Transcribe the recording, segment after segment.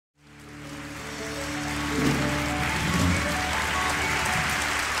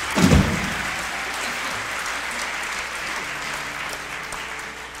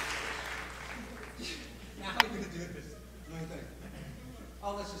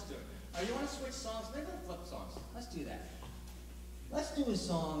just do it. You want to switch songs? Maybe we'll flip songs. Let's do that. Let's do a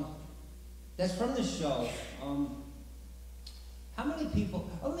song that's from the show. How many people...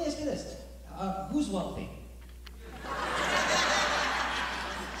 Oh, let me ask you this. Who's wealthy?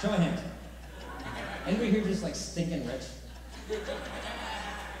 Show of hands. Anybody here just like stinking rich?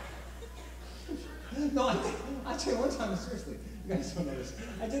 No, I tell you one time, seriously, you guys don't know this.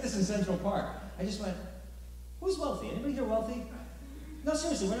 I did this in Central Park. I just went, who's wealthy? Anybody here wealthy? No,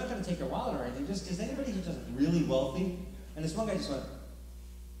 seriously, we're not going to take your wallet or anything. Just, is anybody here just really wealthy? And this one guy just went,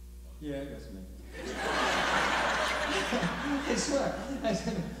 yeah, I guess me. I swear. I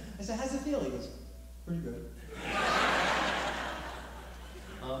said, how's it feel? He goes, pretty good.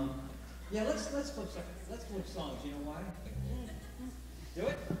 Yeah, let's flip songs. You know why? Do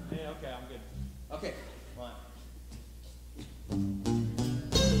it? Yeah, okay, I'm good. Okay, one.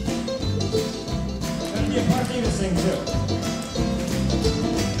 There's gonna be a part for you to sing too.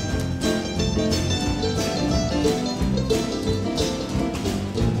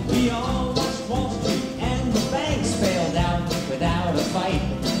 We all watched Wall Street and the banks bailed out without a fight.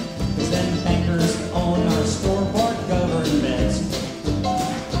 'Cause then bankers own our store-bought government.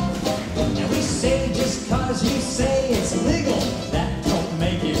 And we say just 'cause you say it's legal, that don't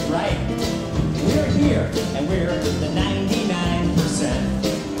make it right. We're here, and we're the 99%.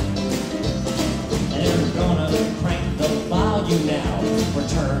 And they're gonna crank the volume now. We're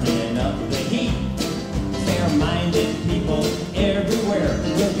turning up the heat. Fair-minded people everywhere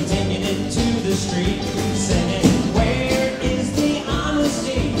will be taking it to the street, singing, where is the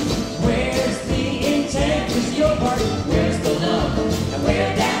honesty? Where's the integrity? Your part, where's the love? And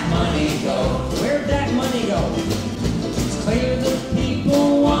where'd that money go? Where'd that money go? It's clear the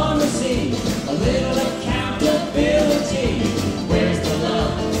people want to see a little accountability. Where's the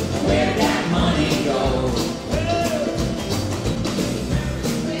love? And where'd that money go?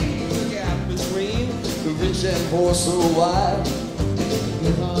 The gap between the rich and poor so wide.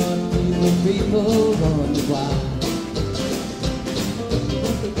 The people run wild.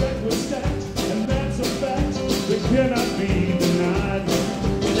 The deck was stacked, and that's a fact that cannot be denied.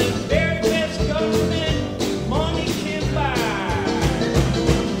 The very best government money can buy.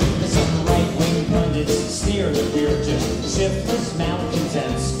 Some right-wing pundits sneer that we're just shiftless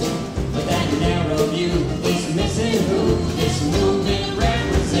malcontents. But that narrow view is missing who this movement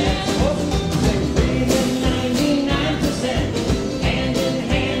represents. They bring the 99%, hand in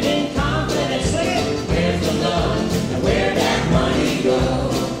hand in confidence. Sing it! Where's the love and where'd that money go?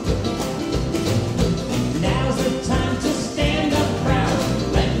 Now's the time to stand up proud.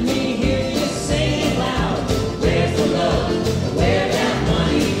 Let me hear you sing it loud. Where's the love and where'd that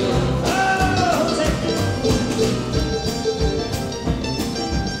money go? Oh, take it.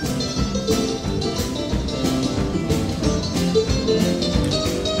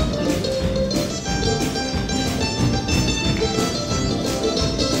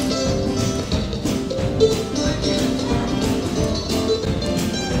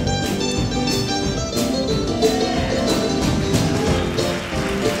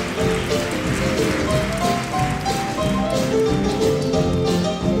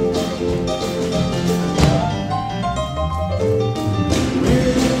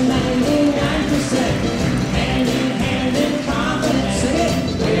 We're the 99%, hand in hand in confidence. Sing it.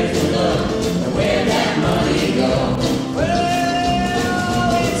 Where's the love and where'd that money go?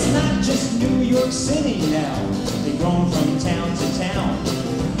 Well, it's not just New York City now. They've grown from town to town,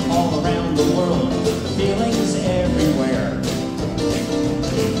 all around the world, feelings everywhere.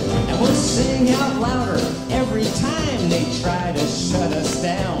 And we'll sing out louder every time they try to shut us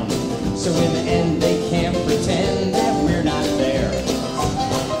down. So in the end, they can't pretend that we're not there.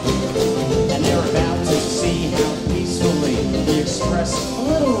 And they're about to see how peacefully we express a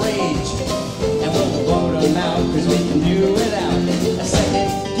little